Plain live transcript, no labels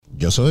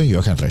Yo soy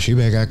Johan Rashi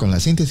Vega con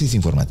la síntesis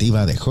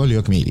informativa de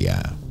Holyoke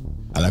Media.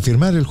 Al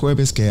afirmar el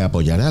jueves que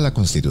apoyará la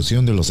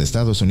Constitución de los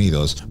Estados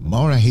Unidos,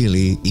 Maura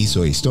Healey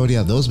hizo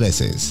historia 2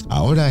 veces.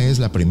 Ahora es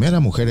la primera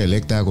mujer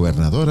electa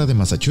gobernadora de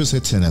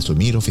Massachusetts en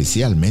asumir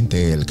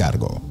oficialmente el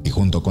cargo. Y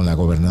junto con la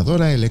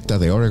gobernadora electa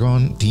de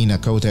Oregon,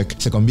 Tina Kotek,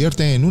 se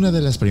convierte en una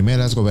de las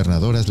primeras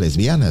gobernadoras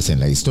lesbianas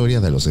en la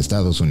historia de los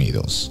Estados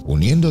Unidos.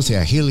 Uniéndose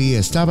a Healey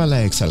estaba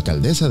la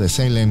exalcaldesa de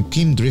Salem,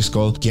 Kim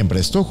Driscoll, quien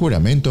prestó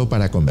juramento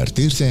para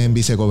convertirse en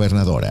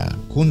vicegobernadora.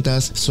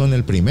 Juntas son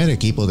el primer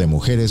equipo de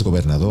mujeres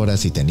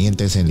gobernadoras y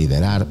tenientes en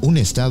liderar un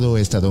estado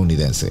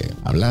estadounidense.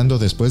 Hablando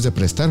después de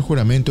prestar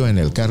juramento en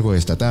el cargo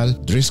estatal,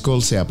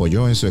 Driscoll se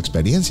apoyó en su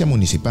experiencia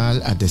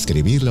municipal a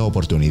describir la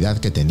oportunidad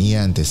que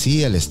tenía ante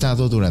sí el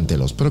estado durante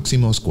los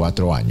próximos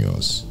 4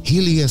 años.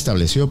 Healey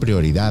estableció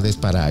prioridades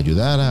para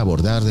ayudar a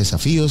abordar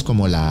desafíos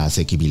como la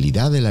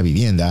asequibilidad de la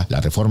vivienda,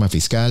 la reforma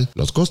fiscal,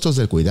 los costos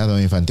del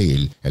cuidado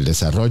infantil, el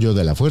desarrollo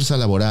de la fuerza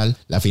laboral,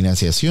 la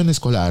financiación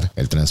escolar,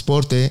 el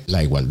transporte,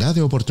 la igualdad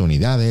de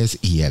oportunidades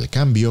y el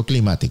cambio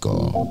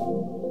climático.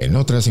 En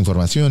otras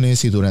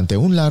informaciones, y durante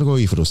un largo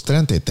y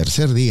frustrante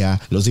tercer día,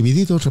 los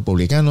divididos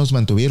republicanos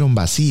mantuvieron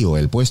vacío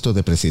el puesto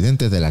de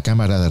presidente de la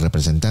Cámara de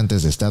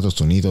Representantes de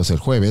Estados Unidos el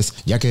jueves,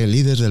 ya que el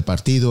líder del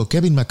partido,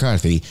 Kevin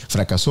McCarthy,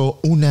 fracasó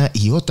una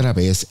y otra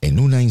vez en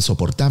una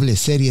insoportable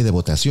serie de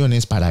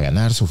votaciones para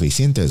ganar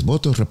suficientes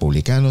votos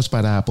republicanos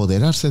para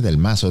apoderarse del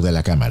mazo de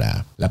la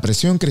Cámara. La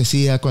presión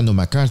crecía cuando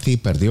McCarthy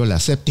perdió la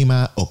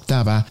 7ª,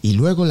 8ª y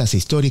luego las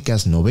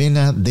históricas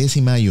 9ª,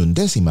 10ª y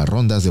 11ª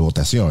rondas de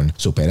votación,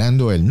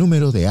 superando el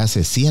número de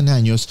hace 100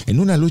 años en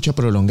una lucha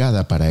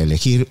prolongada para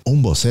elegir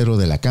un vocero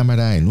de la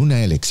Cámara en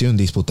una elección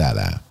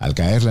disputada. Al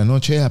caer la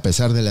noche, a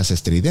pesar de las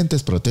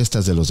estridentes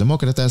protestas de los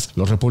demócratas,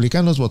 los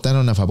republicanos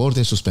votaron a favor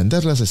de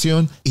suspender la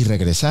sesión y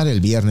regresar el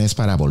viernes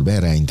para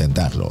volver a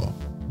intentarlo.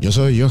 Yo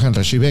soy Johan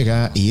Rashi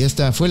Vega y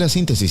esta fue la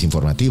síntesis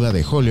informativa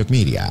de Holyoke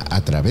Media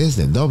a través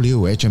de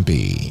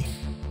WHMP.